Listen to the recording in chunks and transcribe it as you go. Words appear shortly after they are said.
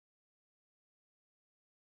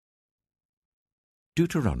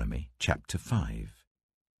Deuteronomy chapter 5.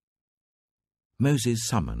 Moses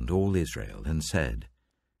summoned all Israel and said,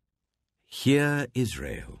 "Hear,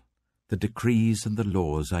 Israel, the decrees and the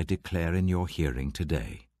laws I declare in your hearing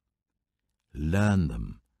today. Learn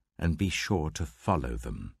them and be sure to follow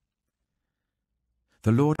them.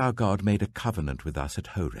 The Lord our God made a covenant with us at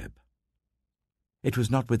Horeb. It was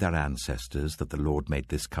not with our ancestors that the Lord made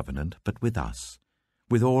this covenant, but with us,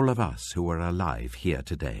 with all of us who are alive here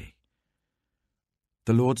today.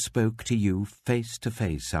 The Lord spoke to you face to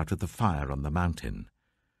face out of the fire on the mountain.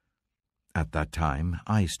 At that time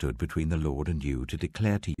I stood between the Lord and you to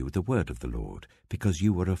declare to you the word of the Lord, because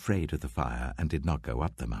you were afraid of the fire and did not go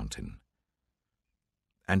up the mountain.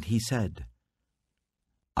 And he said,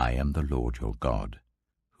 I am the Lord your God,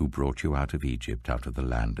 who brought you out of Egypt, out of the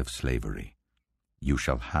land of slavery. You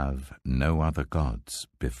shall have no other gods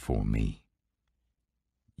before me.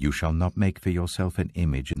 You shall not make for yourself an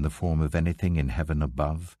image in the form of anything in heaven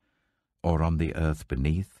above, or on the earth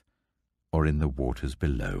beneath, or in the waters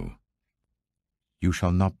below. You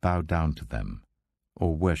shall not bow down to them,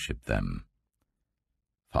 or worship them.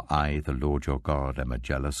 For I, the Lord your God, am a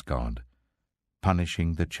jealous God,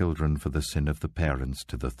 punishing the children for the sin of the parents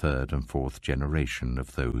to the third and fourth generation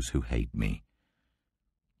of those who hate me,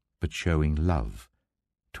 but showing love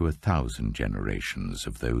to 1,000 generations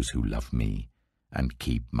of those who love me and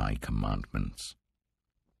keep my commandments.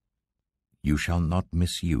 You shall not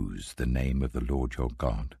misuse the name of the Lord your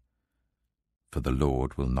God, for the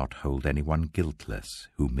Lord will not hold anyone guiltless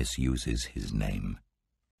who misuses his name.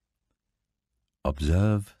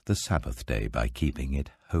 Observe the Sabbath day by keeping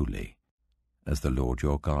it holy, as the Lord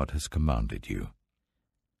your God has commanded you.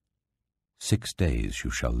 6 days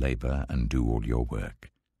you shall labor and do all your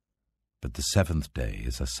work, but the 7th day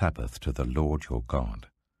is a Sabbath to the Lord your God.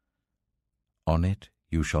 On it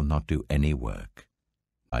you shall not do any work,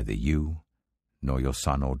 neither you, nor your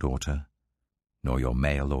son or daughter, nor your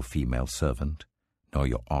male or female servant, nor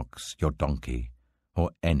your ox, your donkey,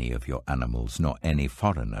 or any of your animals, nor any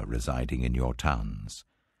foreigner residing in your towns,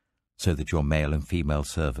 so that your male and female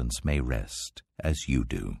servants may rest, as you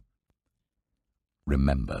do.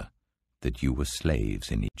 Remember that you were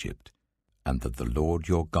slaves in Egypt, and that the Lord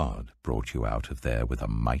your God brought you out of there with a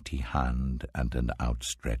mighty hand and an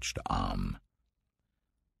outstretched arm.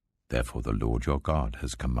 Therefore the Lord your God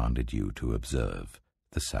has commanded you to observe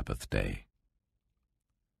the Sabbath day.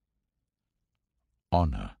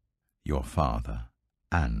 Honor your father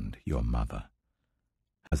and your mother,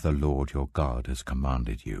 as the Lord your God has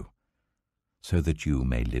commanded you, so that you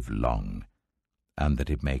may live long, and that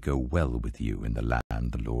it may go well with you in the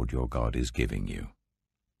land the Lord your God is giving you.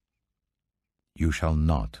 You shall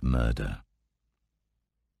not murder.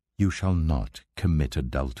 You shall not commit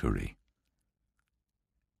adultery.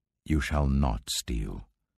 You shall not steal.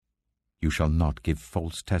 You shall not give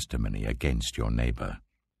false testimony against your neighbor.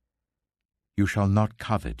 You shall not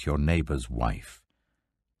covet your neighbor's wife.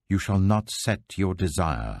 You shall not set your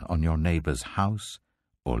desire on your neighbor's house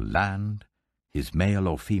or land, his male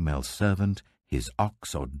or female servant, his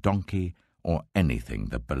ox or donkey, or anything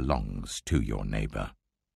that belongs to your neighbor.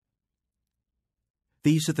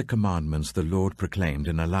 These are the commandments the Lord proclaimed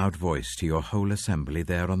in a loud voice to your whole assembly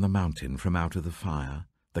there on the mountain from out of the fire,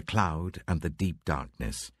 the cloud, and the deep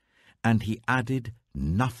darkness, and he added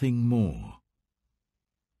nothing more.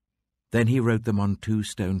 Then he wrote them on 2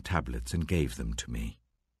 stone tablets and gave them to me.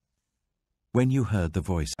 When you heard the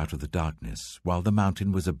voice out of the darkness, while the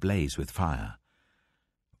mountain was ablaze with fire,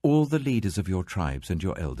 all the leaders of your tribes and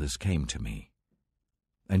your elders came to me.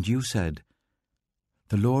 And you said,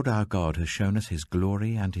 The Lord our God has shown us his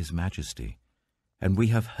glory and his majesty, and we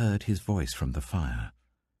have heard his voice from the fire.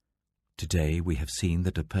 Today we have seen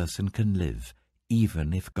that a person can live,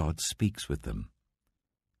 even if God speaks with them.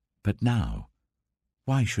 But now,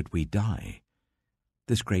 why should we die?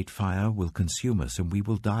 This great fire will consume us, and we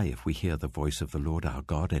will die if we hear the voice of the Lord our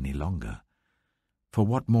God any longer. For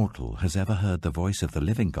what mortal has ever heard the voice of the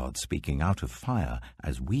living God speaking out of fire,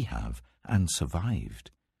 as we have, and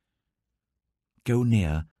survived? Go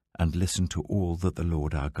near and listen to all that the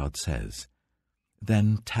Lord our God says.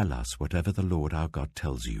 Then tell us whatever the Lord our God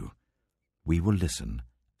tells you. We will listen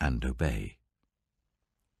and obey.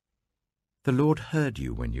 The Lord heard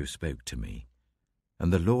you when you spoke to me,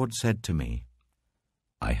 and the Lord said to me,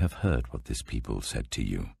 I have heard what this people said to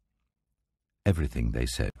you. Everything they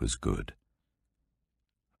said was good.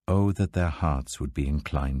 Oh, that their hearts would be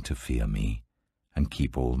inclined to fear me, and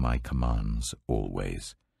keep all my commands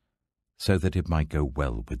always, so that it might go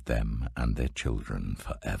well with them and their children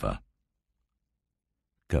forever.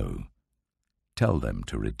 Go, tell them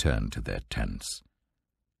to return to their tents.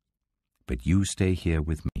 But you stay here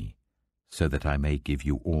with me, so that I may give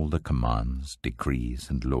you all the commands, decrees,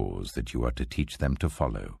 and laws that you are to teach them to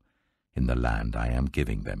follow in the land I am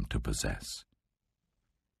giving them to possess.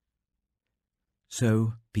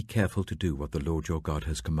 So be careful to do what the Lord your God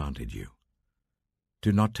has commanded you.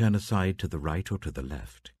 Do not turn aside to the right or to the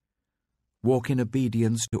left. Walk in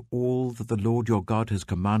obedience to all that the Lord your God has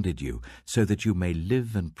commanded you, so that you may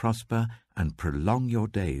live and prosper and prolong your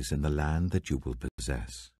days in the land that you will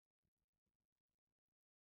possess.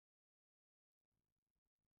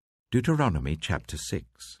 Deuteronomy chapter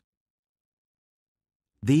 6.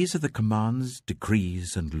 These are the commands,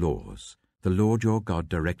 decrees, and laws the Lord your God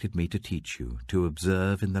directed me to teach you, to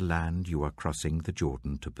observe in the land you are crossing the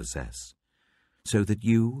Jordan to possess, so that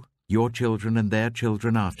you, your children, and their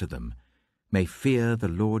children after them may fear the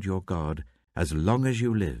Lord your God as long as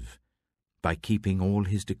you live, by keeping all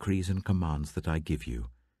his decrees and commands that I give you,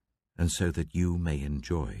 and so that you may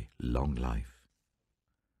enjoy long life.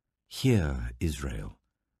 Hear, Israel,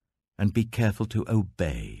 and be careful to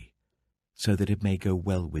obey, so that it may go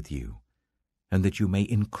well with you, and that you may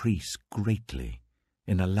increase greatly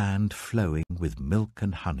in a land flowing with milk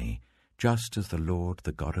and honey, just as the Lord,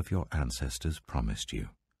 the God of your ancestors, promised you.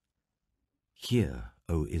 Hear,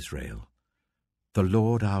 O Israel, the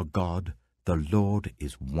Lord our God, the Lord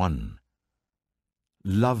is one.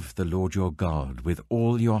 Love the Lord your God with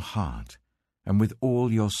all your heart, and with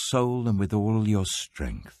all your soul, and with all your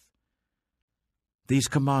strength. These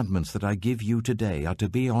commandments that I give you today are to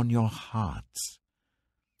be on your hearts.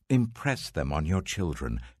 Impress them on your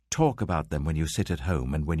children. Talk about them when you sit at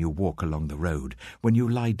home and when you walk along the road, when you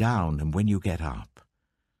lie down and when you get up.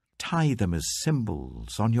 Tie them as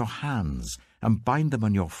symbols on your hands and bind them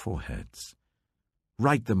on your foreheads.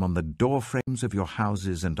 Write them on the doorframes of your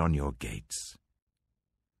houses and on your gates.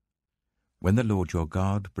 When the Lord your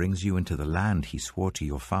God brings you into the land he swore to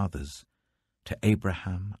your fathers, to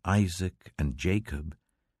Abraham, Isaac, and Jacob,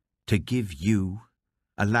 to give you,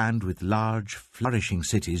 a land with large, flourishing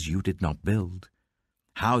cities you did not build,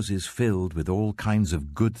 houses filled with all kinds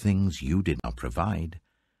of good things you did not provide,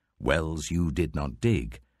 wells you did not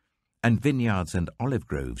dig, and vineyards and olive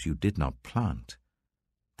groves you did not plant.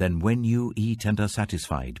 Then when you eat and are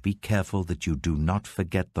satisfied, be careful that you do not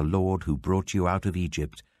forget the Lord who brought you out of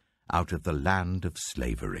Egypt, out of the land of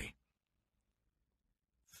slavery.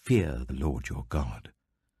 Fear the Lord your God.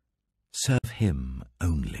 Serve him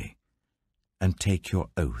only, and take your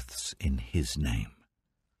oaths in his name.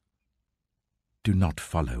 Do not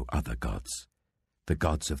follow other gods, the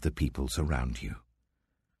gods of the peoples around you.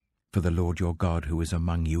 For the Lord your God who is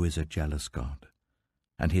among you is a jealous God,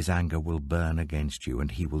 and his anger will burn against you, and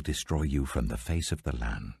he will destroy you from the face of the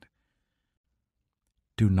land.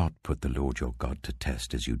 Do not put the Lord your God to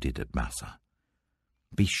test as you did at Massah.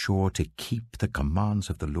 Be sure to keep the commands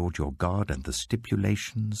of the Lord your God and the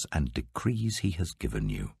stipulations and decrees he has given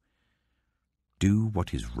you. Do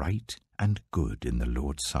what is right and good in the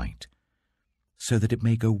Lord's sight, so that it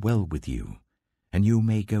may go well with you, and you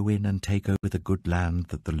may go in and take over the good land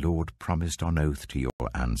that the Lord promised on oath to your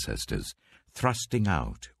ancestors, thrusting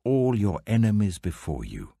out all your enemies before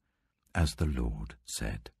you, as the Lord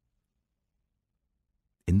said.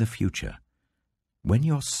 In the future, when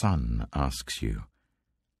your son asks you,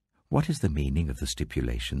 "What is the meaning of the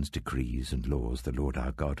stipulations, decrees, and laws the Lord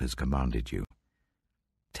our God has commanded you?"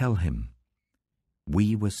 tell him,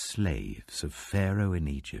 "We were slaves of Pharaoh in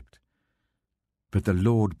Egypt, but the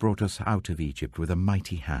Lord brought us out of Egypt with a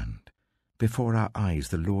mighty hand. Before our eyes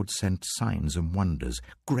the Lord sent signs and wonders,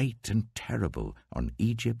 great and terrible, on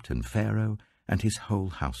Egypt and Pharaoh and his whole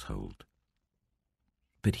household.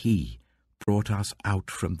 But he brought us out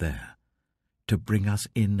from there, to bring us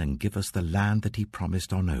in and give us the land that he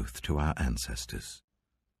promised on oath to our ancestors.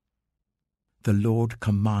 The Lord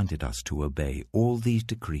commanded us to obey all these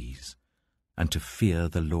decrees and to fear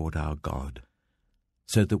the Lord our God,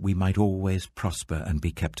 so that we might always prosper and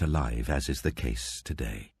be kept alive, as is the case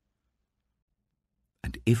today.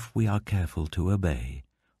 And if we are careful to obey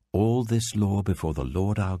all this law before the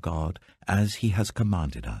Lord our God, as he has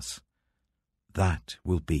commanded us, that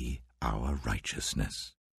will be our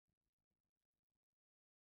righteousness."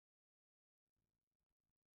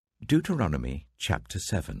 Deuteronomy chapter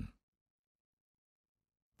 7.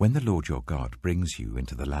 When the Lord your God brings you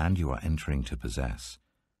into the land you are entering to possess,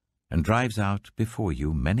 and drives out before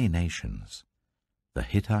you many nations, the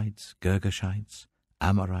Hittites, Girgashites,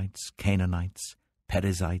 Amorites, Canaanites,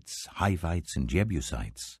 Perizzites, Hivites, and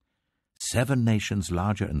Jebusites, 7 nations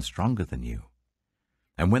larger and stronger than you,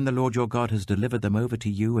 and when the Lord your God has delivered them over to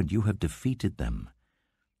you and you have defeated them,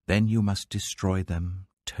 then you must destroy them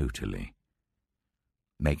totally.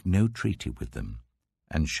 Make no treaty with them,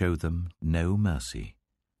 and show them no mercy.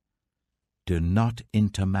 Do not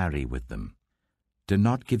intermarry with them. Do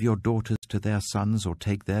not give your daughters to their sons or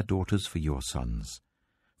take their daughters for your sons,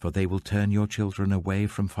 for they will turn your children away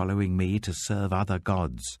from following me to serve other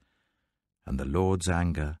gods, and the Lord's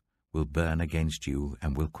anger will burn against you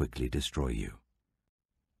and will quickly destroy you.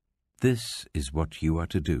 This is what you are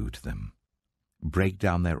to do to them. Break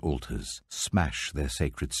down their altars, smash their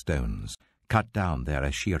sacred stones, cut down their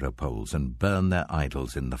Asherah poles, and burn their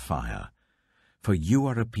idols in the fire. For you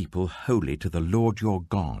are a people holy to the Lord your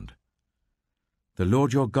God. The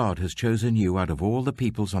Lord your God has chosen you out of all the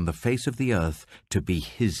peoples on the face of the earth to be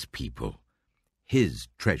his people, his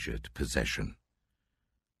treasured possession.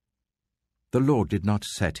 The Lord did not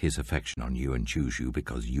set his affection on you and choose you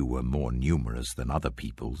because you were more numerous than other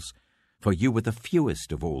peoples, for you were the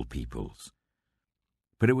fewest of all peoples.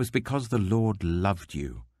 But it was because the Lord loved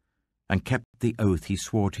you and kept the oath he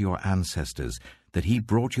swore to your ancestors, that he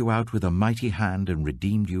brought you out with a mighty hand and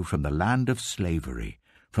redeemed you from the land of slavery,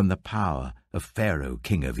 from the power of Pharaoh,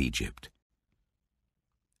 king of Egypt.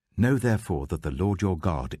 Know therefore that the Lord your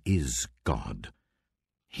God is God.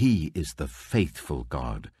 He is the faithful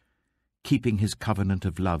God, keeping his covenant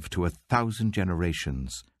of love to 1,000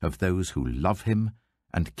 generations of those who love him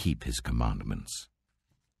and keep his commandments.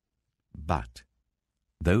 But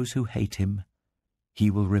those who hate him, he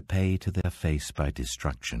will repay to their face by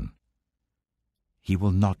destruction. He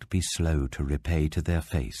will not be slow to repay to their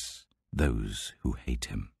face those who hate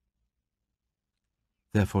him.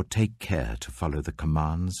 Therefore take care to follow the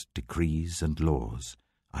commands, decrees, and laws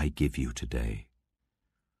I give you today.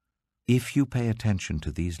 If you pay attention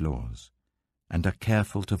to these laws and are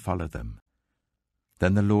careful to follow them,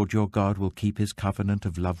 then the Lord your God will keep his covenant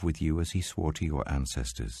of love with you as he swore to your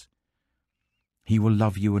ancestors. He will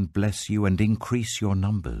love you and bless you and increase your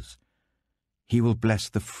numbers. He will bless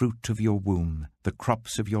the fruit of your womb, the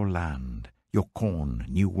crops of your land, your corn,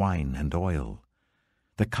 new wine, and oil,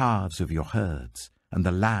 the calves of your herds, and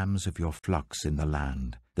the lambs of your flocks in the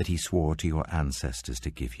land that he swore to your ancestors to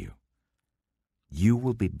give you. You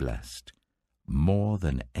will be blessed more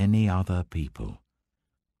than any other people.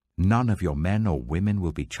 None of your men or women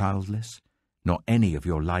will be childless, nor any of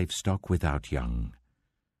your livestock without young.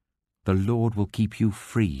 The Lord will keep you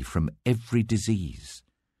free from every disease.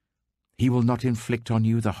 He will not inflict on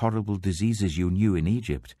you the horrible diseases you knew in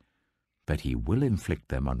Egypt, but he will inflict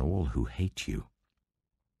them on all who hate you.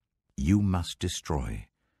 You must destroy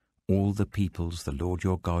all the peoples the Lord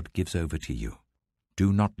your God gives over to you.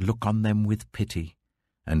 Do not look on them with pity,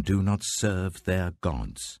 and do not serve their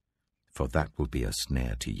gods, for that will be a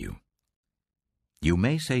snare to you. You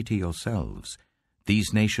may say to yourselves,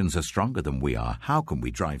 "These nations are stronger than we are. How can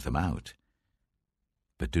we drive them out?"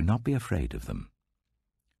 But do not be afraid of them.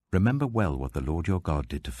 Remember well what the Lord your God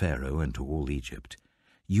did to Pharaoh and to all Egypt.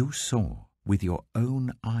 You saw with your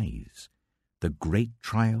own eyes the great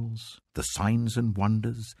trials, the signs and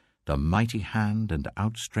wonders, the mighty hand and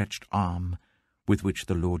outstretched arm with which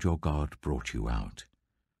the Lord your God brought you out.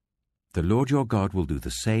 The Lord your God will do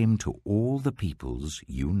the same to all the peoples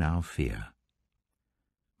you now fear.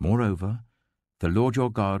 Moreover, the Lord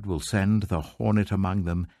your God will send the hornet among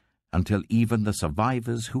them until even the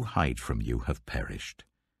survivors who hide from you have perished.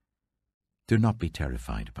 Do not be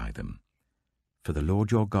terrified by them, for the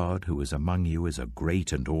Lord your God who is among you is a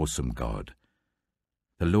great and awesome God.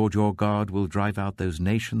 The Lord your God will drive out those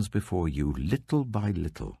nations before you little by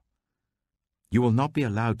little. You will not be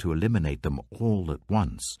allowed to eliminate them all at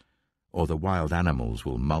once, or the wild animals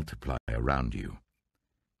will multiply around you.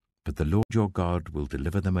 But the Lord your God will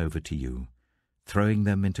deliver them over to you, throwing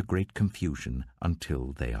them into great confusion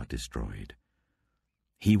until they are destroyed.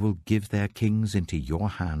 He will give their kings into your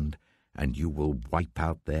hand, and you will wipe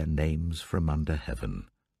out their names from under heaven.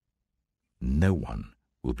 No one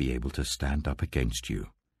will be able to stand up against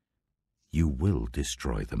you. You will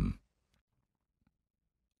destroy them.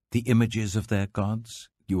 The images of their gods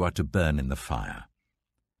you are to burn in the fire.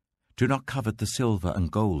 Do not covet the silver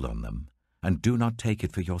and gold on them, and do not take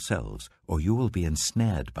it for yourselves, or you will be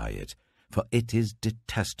ensnared by it, for it is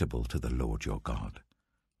detestable to the Lord your God.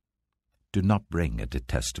 Do not bring a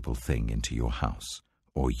detestable thing into your house,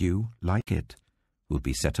 or you, like it, will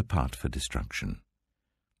be set apart for destruction.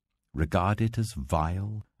 Regard it as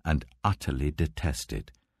vile and utterly detest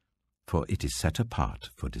it, for it is set apart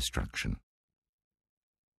for destruction.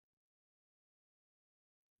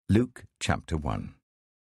 Luke chapter 1.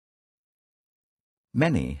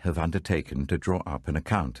 Many have undertaken to draw up an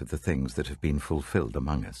account of the things that have been fulfilled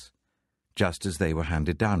among us, just as they were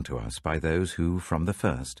handed down to us by those who, from the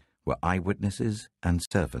first, were eyewitnesses and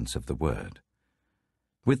servants of the word.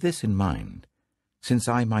 With this in mind, since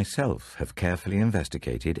I myself have carefully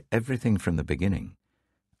investigated everything from the beginning,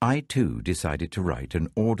 I too decided to write an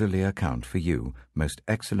orderly account for you, most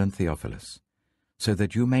excellent Theophilus, so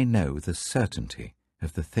that you may know the certainty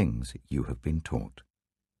of the things you have been taught.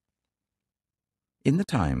 In the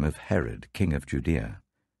time of Herod, king of Judea,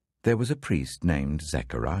 there was a priest named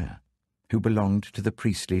Zechariah, who belonged to the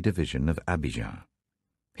priestly division of Abijah.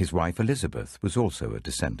 His wife Elizabeth was also a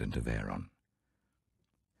descendant of Aaron.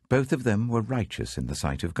 Both of them were righteous in the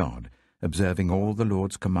sight of God, observing all the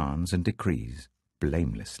Lord's commands and decrees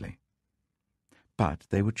blamelessly. But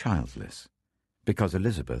they were childless, because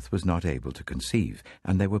Elizabeth was not able to conceive,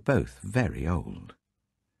 and they were both very old.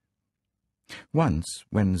 Once,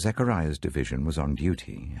 when Zechariah's division was on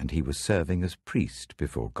duty and he was serving as priest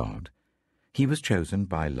before God, he was chosen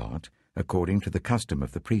by lot, according to the custom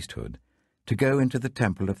of the priesthood, to go into the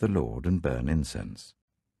temple of the Lord and burn incense.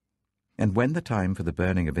 And when the time for the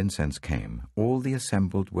burning of incense came, all the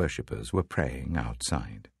assembled worshippers were praying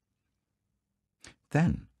outside.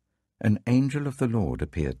 Then an angel of the Lord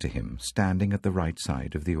appeared to him, standing at the right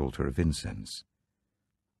side of the altar of incense.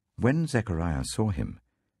 When Zechariah saw him,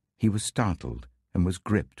 he was startled and was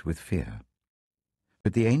gripped with fear.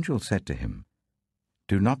 But the angel said to him,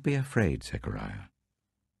 "Do not be afraid, Zechariah.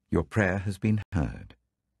 Your prayer has been heard.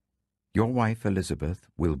 Your wife Elizabeth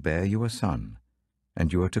will bear you a son,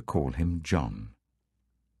 and you are to call him John.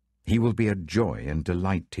 He will be a joy and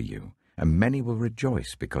delight to you, and many will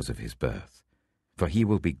rejoice because of his birth, for he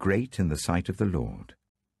will be great in the sight of the Lord.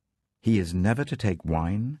 He is never to take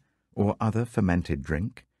wine or other fermented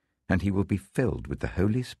drink, and he will be filled with the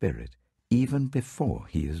Holy Spirit even before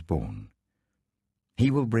he is born. He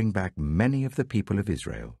will bring back many of the people of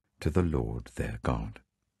Israel to the Lord their God.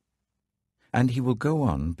 And he will go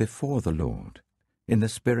on before the Lord in the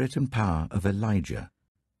spirit and power of Elijah,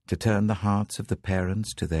 to turn the hearts of the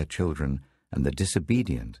parents to their children and the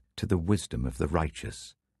disobedient to the wisdom of the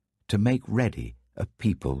righteous, to make ready a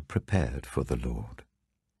people prepared for the Lord."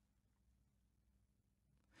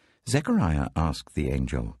 Zechariah asked the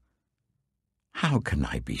angel, "How can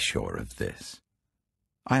I be sure of this?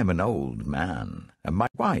 I am an old man, and my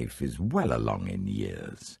wife is well along in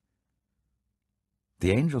years."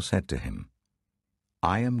 The angel said to him,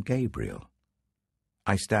 "I am Gabriel.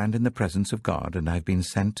 I stand in the presence of God, and I have been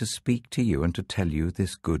sent to speak to you and to tell you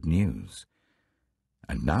this good news.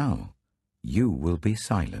 And now you will be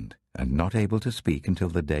silent and not able to speak until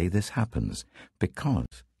the day this happens,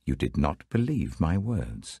 because you did not believe my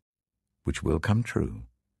words, which will come true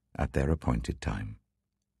at their appointed time."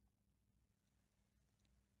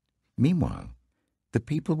 Meanwhile, the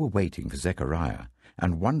people were waiting for Zechariah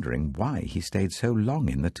and wondering why he stayed so long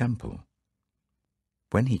in the temple.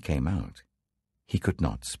 When he came out, he could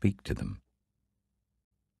not speak to them.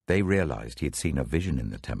 They realized he had seen a vision in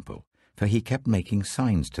the temple, for he kept making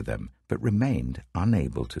signs to them, but remained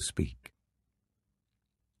unable to speak.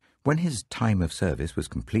 When his time of service was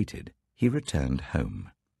completed, he returned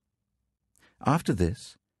home. After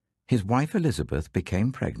this, his wife Elizabeth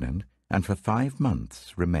became pregnant, and for 5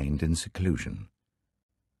 months remained in seclusion.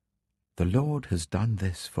 "The Lord has done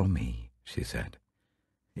this for me," she said.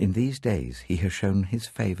 "In these days he has shown his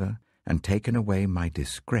favor and taken away my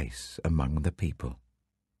disgrace among the people."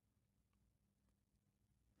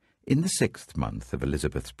 In the 6th month of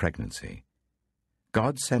Elizabeth's pregnancy,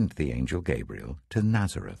 God sent the angel Gabriel to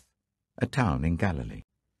Nazareth, a town in Galilee,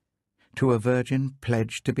 to a virgin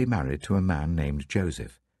pledged to be married to a man named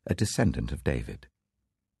Joseph, a descendant of David.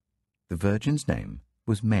 The virgin's name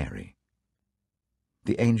was Mary.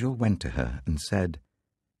 The angel went to her and said,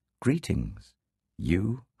 "Greetings,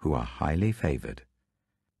 you who are highly favored.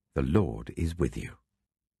 The Lord is with you."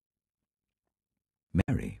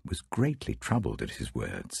 Mary was greatly troubled at his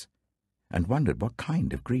words, and wondered what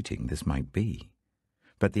kind of greeting this might be.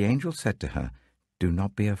 But the angel said to her, "Do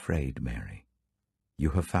not be afraid, Mary.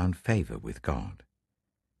 You have found favor with God.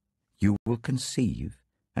 You will conceive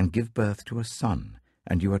and give birth to a son,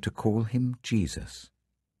 and you are to call him Jesus.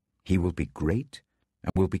 He will be great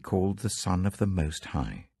and will be called the Son of the Most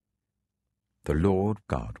High. The Lord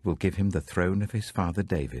God will give him the throne of his father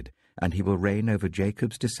David, and he will reign over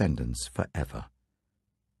Jacob's descendants forever.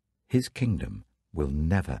 His kingdom will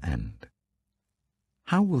never end."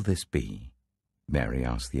 "How will this be?" Mary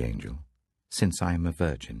asked the angel, "since I am a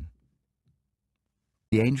virgin?"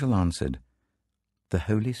 The angel answered, "The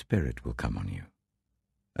Holy Spirit will come on you,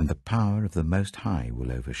 and the power of the Most High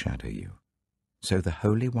will overshadow you. So the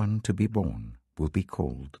Holy One to be born will be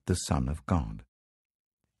called the Son of God.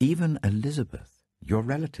 Even Elizabeth, your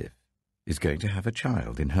relative, is going to have a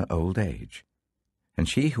child in her old age, and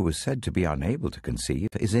she who was said to be unable to conceive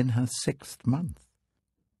is in her 6th month.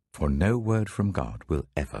 For no word from God will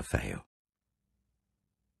ever fail."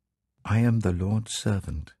 "I am the Lord's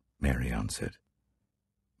servant," Mary answered.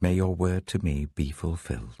 "May your word to me be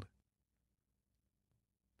fulfilled."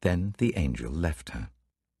 Then the angel left her.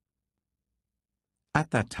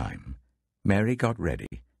 At that time, Mary got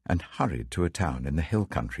ready and hurried to a town in the hill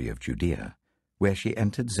country of Judea, where she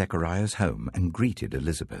entered Zechariah's home and greeted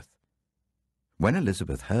Elizabeth. When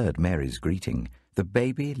Elizabeth heard Mary's greeting, the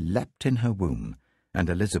baby leapt in her womb, and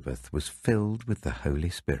Elizabeth was filled with the Holy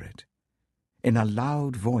Spirit. In a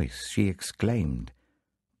loud voice she exclaimed,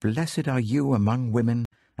 "Blessed are you among women,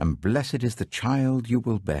 and blessed is the child you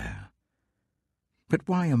will bear. But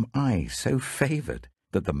why am I so favored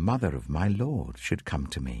that the mother of my Lord should come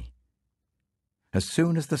to me? As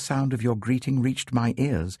soon as the sound of your greeting reached my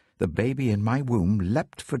ears, the baby in my womb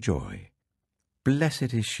leapt for joy.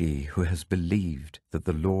 Blessed is she who has believed that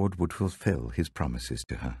the Lord would fulfill his promises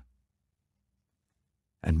to her."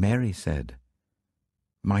 And Mary said,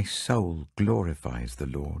 "My soul glorifies the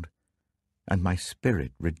Lord, and my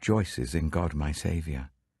spirit rejoices in God my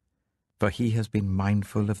Saviour, for he has been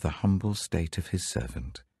mindful of the humble state of his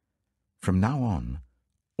servant. From now on,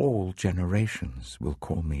 all generations will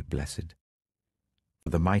call me blessed.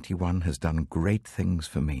 For the Mighty One has done great things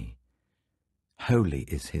for me. Holy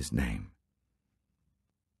is his name.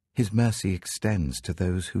 His mercy extends to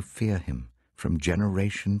those who fear him from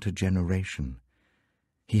generation to generation.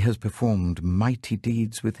 He has performed mighty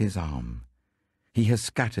deeds with his arm. He has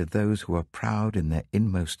scattered those who are proud in their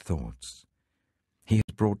inmost thoughts. He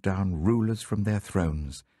has brought down rulers from their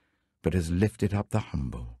thrones, but has lifted up the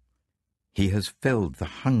humble. He has filled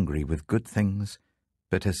the hungry with good things,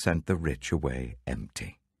 but has sent the rich away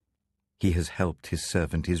empty. He has helped his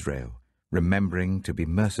servant Israel, remembering to be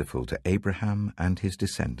merciful to Abraham and his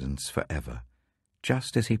descendants forever,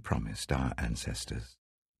 just as he promised our ancestors."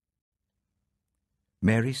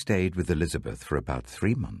 Mary stayed with Elizabeth for about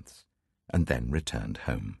 3 months, and then returned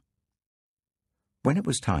home. When it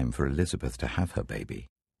was time for Elizabeth to have her baby,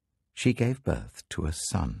 she gave birth to a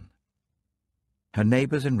son. Her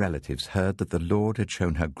neighbors and relatives heard that the Lord had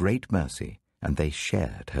shown her great mercy, and they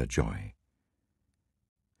shared her joy.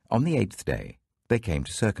 On the 8th day, they came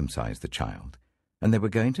to circumcise the child, and they were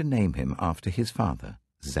going to name him after his father,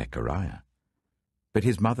 Zechariah. But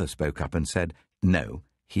his mother spoke up and said, "No,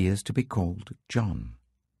 he is to be called John."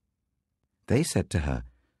 They said to her,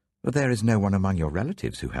 "Well, there is no one among your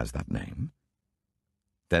relatives who has that name."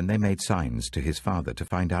 Then they made signs to his father to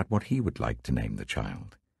find out what he would like to name the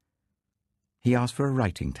child. He asked for a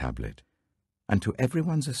writing tablet, and to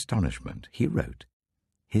everyone's astonishment, he wrote,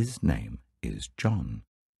 "His name is John."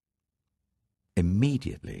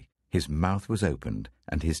 Immediately his mouth was opened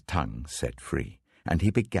and his tongue set free, and he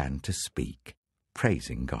began to speak,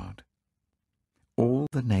 praising God. All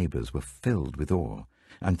the neighbors were filled with awe,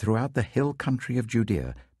 and throughout the hill country of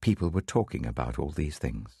Judea, people were talking about all these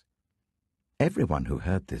things. Everyone who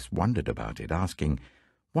heard this wondered about it, asking,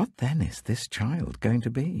 "What then is this child going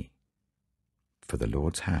to be?" For the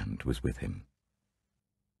Lord's hand was with him.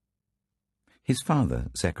 His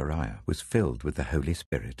father, Zechariah, was filled with the Holy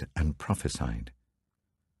Spirit and prophesied,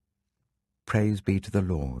 "Praise be to the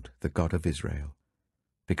Lord, the God of Israel,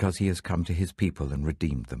 because he has come to his people and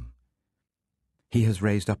redeemed them. He has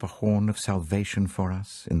raised up a horn of salvation for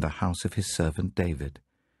us in the house of his servant David,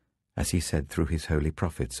 as he said through his holy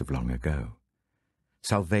prophets of long ago.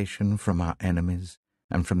 Salvation from our enemies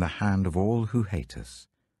and from the hand of all who hate us,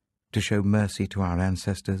 to show mercy to our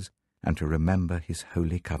ancestors and to remember his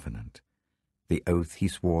holy covenant, the oath he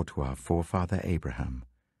swore to our forefather Abraham,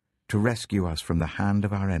 to rescue us from the hand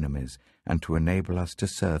of our enemies and to enable us to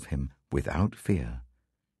serve him without fear,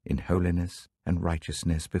 in holiness and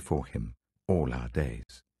righteousness before him all our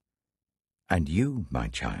days. And you, my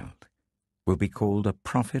child, will be called a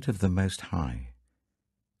prophet of the Most High,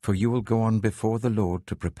 for you will go on before the Lord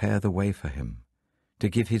to prepare the way for him, to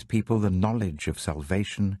give his people the knowledge of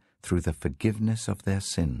salvation through the forgiveness of their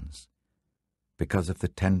sins, because of the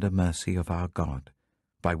tender mercy of our God,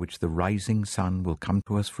 by which the rising sun will come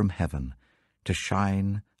to us from heaven, to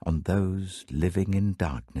shine on those living in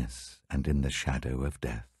darkness and in the shadow of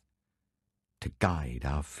death, to guide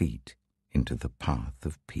our feet into the path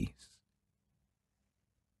of peace."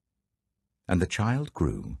 And the child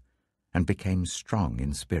grew and became strong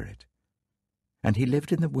in spirit, and he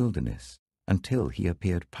lived in the wilderness until he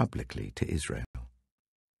appeared publicly to Israel.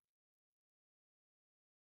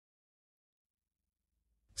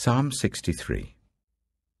 Psalm 63.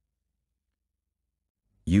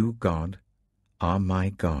 You, God, are my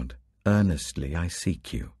God. Earnestly I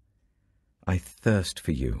seek you. I thirst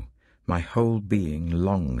for you. My whole being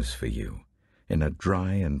longs for you, in a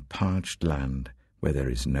dry and parched land where there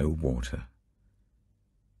is no water.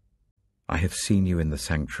 I have seen you in the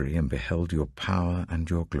sanctuary and beheld your power and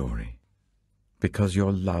your glory. Because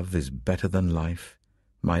your love is better than life,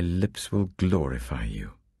 my lips will glorify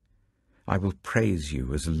you. I will praise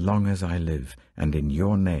you as long as I live, and in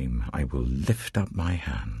your name I will lift up my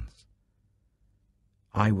hands.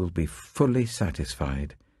 I will be fully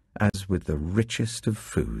satisfied as with the richest of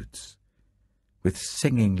foods. With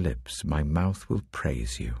singing lips my mouth will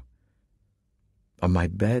praise you. On my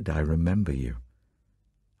bed I remember you.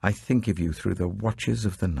 I think of you through the watches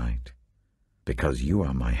of the night. Because you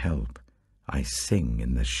are my help, I sing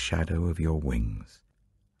in the shadow of your wings.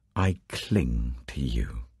 I cling to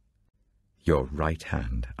you. Your right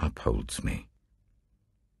hand upholds me.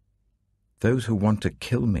 Those who want to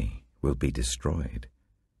kill me will be destroyed.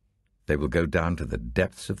 They will go down to the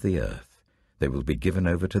depths of the earth. They will be given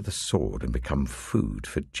over to the sword and become food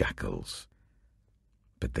for jackals.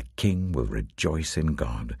 But the king will rejoice in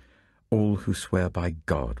God. All who swear by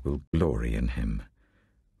God will glory in him,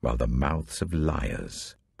 while the mouths of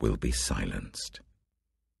liars will be silenced.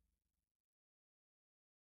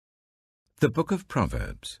 The Book of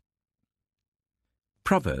Proverbs.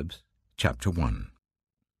 Proverbs, chapter 1.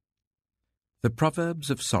 The Proverbs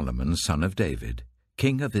of Solomon, son of David,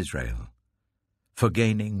 king of Israel, for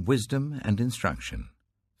gaining wisdom and instruction,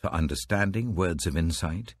 for understanding words of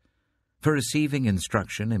insight, for receiving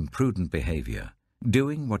instruction in prudent behavior,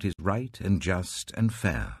 doing what is right and just and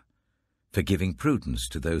fair, for giving prudence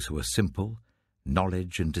to those who are simple,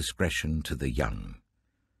 knowledge and discretion to the young.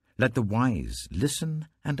 Let the wise listen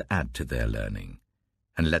and add to their learning,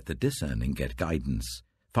 and let the discerning get guidance,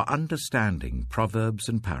 for understanding proverbs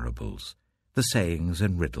and parables, the sayings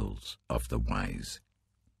and riddles of the wise.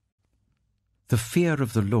 The fear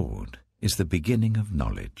of the Lord is the beginning of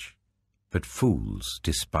knowledge, but fools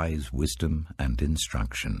despise wisdom and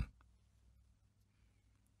instruction.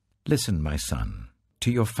 Listen, my son,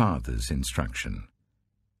 to your father's instruction,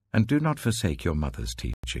 and do not forsake your mother's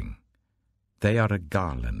teaching. They are a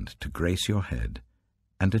garland to grace your head,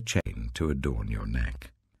 and a chain to adorn your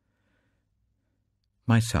neck.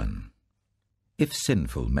 My son, if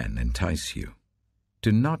sinful men entice you,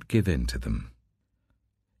 do not give in to them.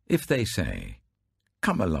 If they say,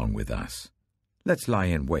 "Come along with us, let's lie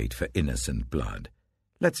in wait for innocent blood,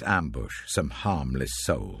 let's ambush some harmless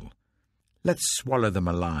soul, let's swallow them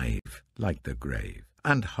alive like the grave,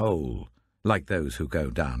 and whole like those who go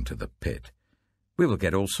down to the pit. We will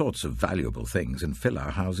get all sorts of valuable things and fill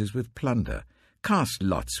our houses with plunder. Cast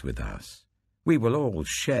lots with us. We will all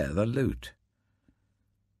share the loot."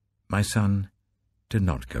 My son, do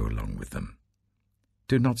not go along with them.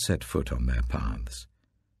 Do not set foot on their paths,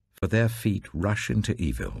 for their feet rush into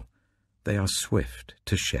evil. They are swift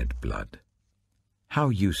to shed blood. How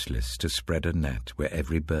useless to spread a net where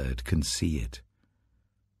every bird can see it.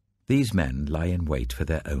 These men lie in wait for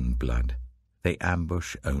their own blood. They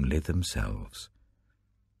ambush only themselves.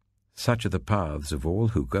 Such are the paths of all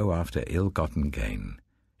who go after ill-gotten gain.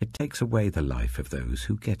 It takes away the life of those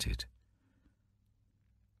who get it.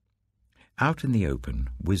 Out in the open,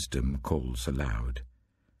 wisdom calls aloud.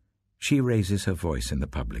 She raises her voice in the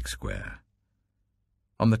public square.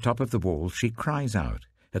 On the top of the wall she cries out.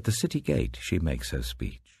 At the city gate she makes her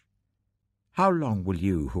speech. How long will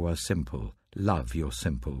you who are simple love your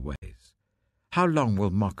simple ways? How long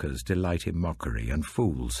will mockers delight in mockery and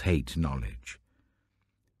fools hate knowledge?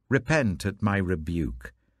 Repent at my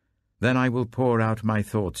rebuke. Then I will pour out my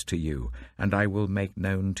thoughts to you, and I will make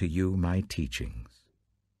known to you my teachings.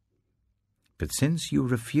 But since you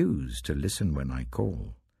refuse to listen when I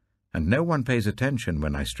call, and no one pays attention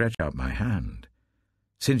when I stretch out my hand,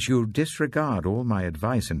 since you disregard all my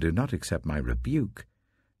advice and do not accept my rebuke,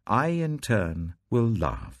 I in turn will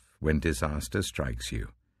laugh when disaster strikes you.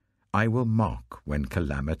 I will mock when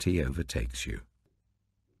calamity overtakes you.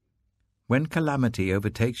 When calamity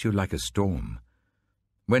overtakes you like a storm,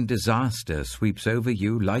 when disaster sweeps over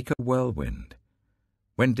you like a whirlwind,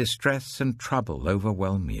 when distress and trouble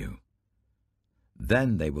overwhelm you,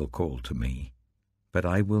 then they will call to me, but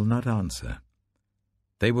I will not answer.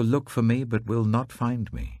 They will look for me, but will not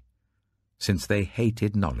find me, since they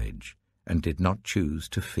hated knowledge and did not choose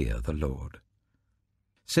to fear the Lord.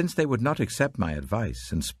 Since they would not accept my advice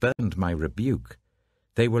and spurned my rebuke,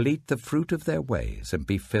 they will eat the fruit of their ways and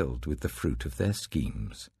be filled with the fruit of their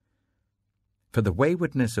schemes. For the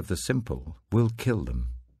waywardness of the simple will kill them,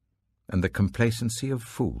 and the complacency of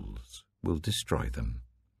fools will destroy them.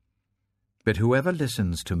 But whoever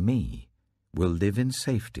listens to me will live in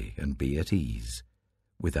safety and be at ease,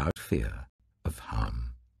 without fear of harm.